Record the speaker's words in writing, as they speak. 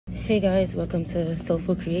Hey guys, welcome to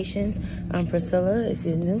Soulful Creations. I'm Priscilla. If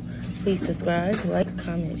you're new, please subscribe, like,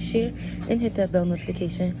 comment, share, and hit that bell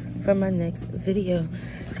notification for my next video.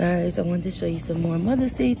 Guys, I wanted to show you some more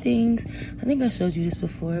Mother's Day things. I think I showed you this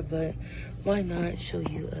before, but why not show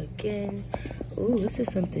you again? Ooh, this is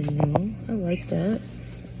something new. I like that.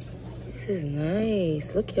 This is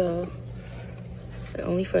nice. Look, y'all.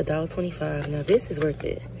 Only for $1.25. Now, this is worth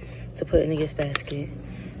it to put in the gift basket.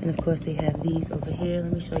 And of course, they have these over here.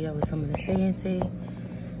 Let me show y'all what some of the sayings say.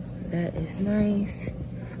 That is nice.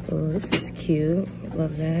 Oh, this is cute.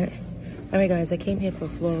 Love that. All right, guys, I came here for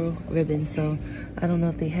floral ribbons, so I don't know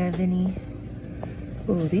if they have any.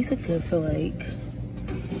 Oh, these are good for like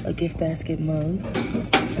a gift basket mug.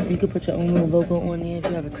 You could put your own little logo on there if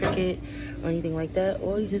you have a Cricut or anything like that,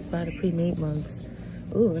 or you just buy the pre-made mugs.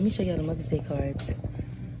 Oh, let me show y'all the Mother's Day cards.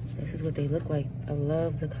 This is what they look like. I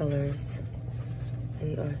love the colors.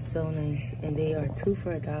 They are so nice, and they are 2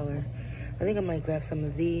 for $1. I think I might grab some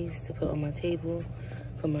of these to put on my table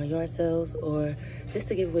for my yard sales, or just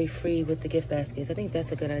to give away free with the gift baskets. I think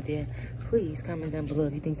that's a good idea. Please comment down below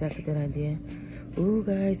if you think that's a good idea. Ooh,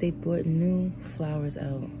 guys, they brought new flowers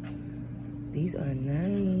out. These are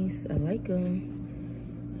nice. I like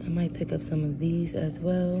them. I might pick up some of these as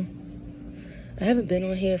well. I haven't been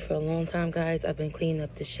on here for a long time, guys. I've been cleaning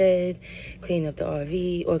up the shed, cleaning up the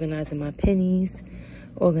RV, organizing my pennies,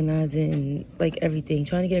 organizing like everything,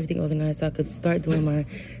 trying to get everything organized so I could start doing my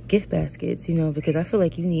gift baskets, you know, because I feel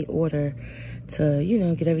like you need order to, you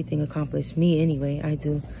know, get everything accomplished. Me anyway, I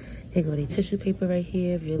do. Here go the tissue paper right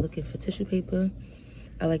here if you're looking for tissue paper.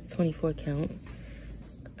 I like the 24 count.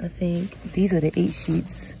 I think these are the 8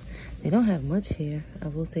 sheets. They don't have much here, I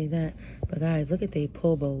will say that. But guys, look at they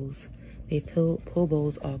pull bowls. They pull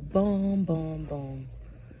bowls are bomb, bomb, bomb.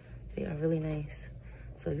 They are really nice.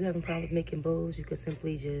 So if you're having problems making bowls, you could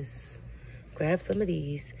simply just grab some of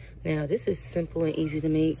these. Now, this is simple and easy to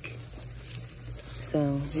make.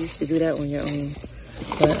 So you should do that on your own.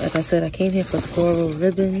 But like I said, I came here for floral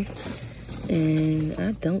ribbon, and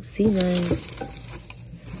I don't see none.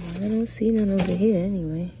 I don't see none over here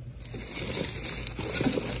anyway.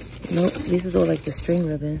 Nope, this is all like the string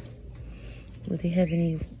ribbon. Would they have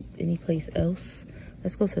any place else?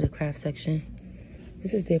 Let's go to the craft section.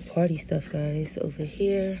 This is their party stuff, guys, over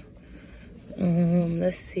here.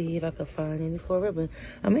 Let's see if I can find any floral ribbon.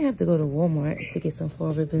 I may have to go to Walmart to get some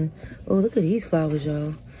floral ribbon. Oh, look at these flowers,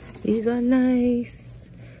 y'all. These are nice.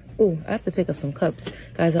 Oh, I have to pick up some cups.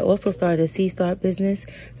 Guys, I also started a seed start business.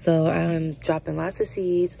 So I'm dropping lots of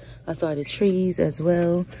seeds. I started trees as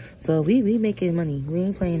well. So we making money. We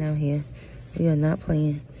ain't playing out here. We are not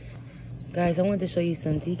playing. Guys, I wanted to show you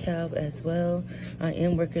some decal as well. I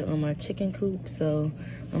am working on my chicken coop, so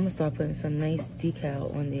I'm gonna start putting some nice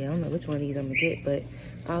decal on there. I don't know which one of these I'm gonna get, but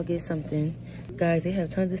I'll get something. Guys, they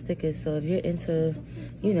have tons of stickers, so if you're into,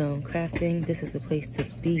 you know, crafting, this is the place to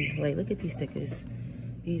be. Like, look at these stickers.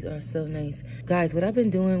 These are so nice. Guys, what I've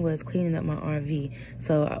been doing was cleaning up my RV.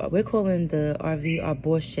 So we're calling the RV our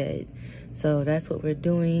boar shed. So that's what we're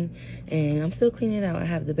doing. And I'm still cleaning it out. I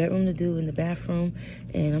have the bedroom to do and the bathroom,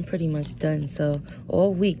 and I'm pretty much done. So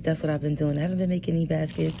all week, that's what I've been doing. I haven't been making any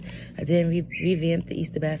baskets. I didn't revamp the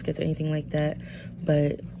Easter baskets or anything like that.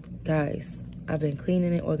 But guys, I've been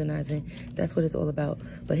cleaning and organizing. That's what it's all about.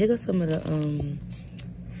 But here goes some of the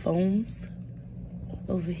foams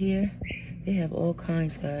over here. They have all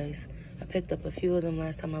kinds, guys. I picked up a few of them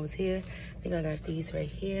last time I was here. I think I got these right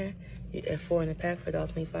here. At 4 in a pack for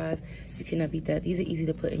 $1.25. You cannot beat that. These are easy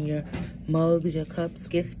to put in your mugs, your cups,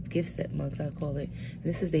 gift set mugs, I call it. And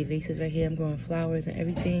this is their vases right here. I'm growing flowers and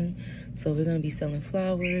everything. So we're gonna be selling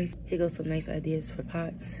flowers. Here goes some nice ideas for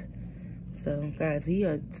pots. So guys, we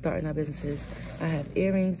are starting our businesses. I have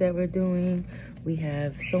earrings that we're doing. We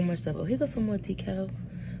have so much stuff. Oh, here goes some more decal.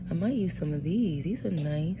 I might use some of these. These are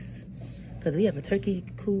nice. Because we have a turkey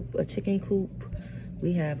coop, a chicken coop.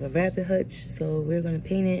 We have a rabbit hutch, so we're gonna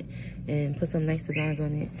paint it and put some nice designs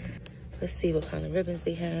on it. Let's see what kind of ribbons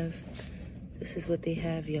they have. This is what they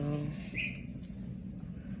have, y'all.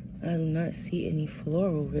 I do not see any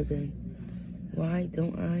floral ribbon. Why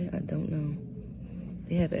don't I? I don't know.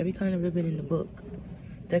 They have every kind of ribbon in the book.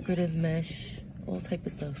 Decorative mesh, all type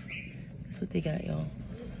of stuff. That's what they got, y'all.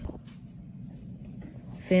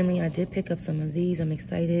 Family, I did pick up some of these. I'm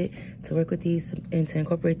excited to work with these and to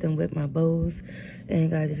incorporate them with my bows. And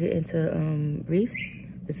guys, if you're into wreaths,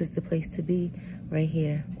 this is the place to be right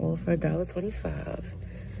here. All for $1.25.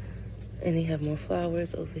 And they have more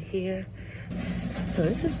flowers over here. So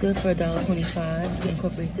this is good for $1.25. You can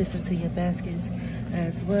incorporate this into your baskets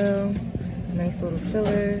as well. Nice little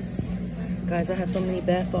fillers. Guys, I have so many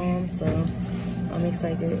bath bombs, so I'm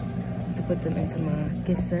excited to put them into my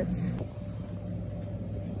gift sets.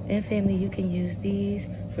 And family, you can use these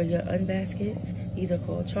for your unbaskets. These are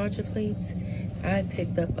called charger plates. I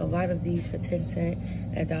picked up a lot of these for 10 cents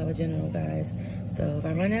at Dollar General, guys. So if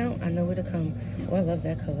I run out, I know where to come. Oh, I love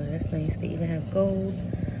that color. That's nice. They even have gold.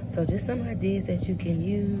 So just some ideas that you can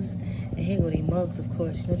use. And here go the mugs, of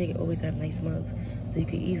course. You know, they always have nice mugs. So you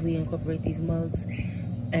can easily incorporate these mugs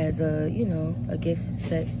as a, you know, a gift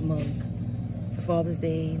set mug for Father's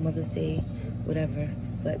Day, Mother's Day, whatever.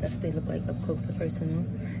 But that's what they look like up close and personal.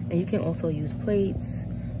 And you can also use plates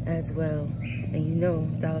as well. And you know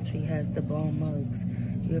Dollar Tree has the bomb mugs.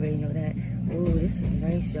 You already know that. Ooh, this is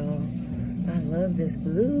nice, y'all. I love this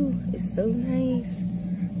blue. It's so nice.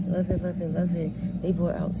 Love it, love it, love it. They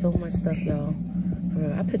brought out so much stuff, y'all.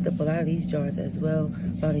 I picked up a lot of these jars as well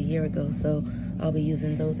about a year ago, so I'll be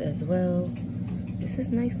using those as well. This is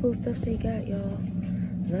nice little stuff they got, y'all.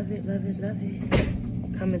 Love it, love it, love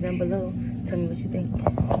it. Comment down below. Tell me what you think.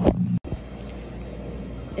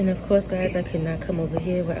 And of course, guys, I could not come over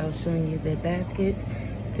here without showing you their baskets.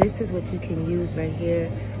 This is what you can use right here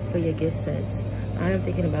for your gift sets. I am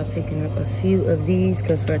thinking about picking up a few of these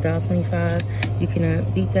because for $1.25, you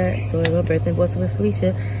cannot beat that. So, my birthday boss with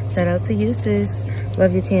Felicia. Shout out to you, sis.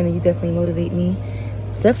 Love your channel. You definitely motivate me.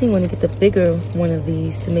 Definitely want to get the bigger one of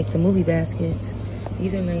these to make the movie baskets.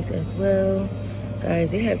 These are nice as well.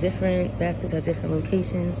 Guys, they have different baskets at different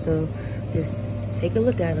locations. So, just take a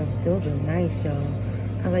look at them. Those are nice, y'all.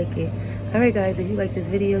 I like it. Alright guys, if you like this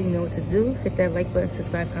video, you know what to do. Hit that like button,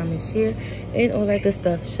 subscribe, comment, share, and all that good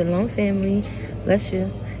stuff. Shalom family. Bless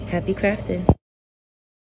you. Happy crafting.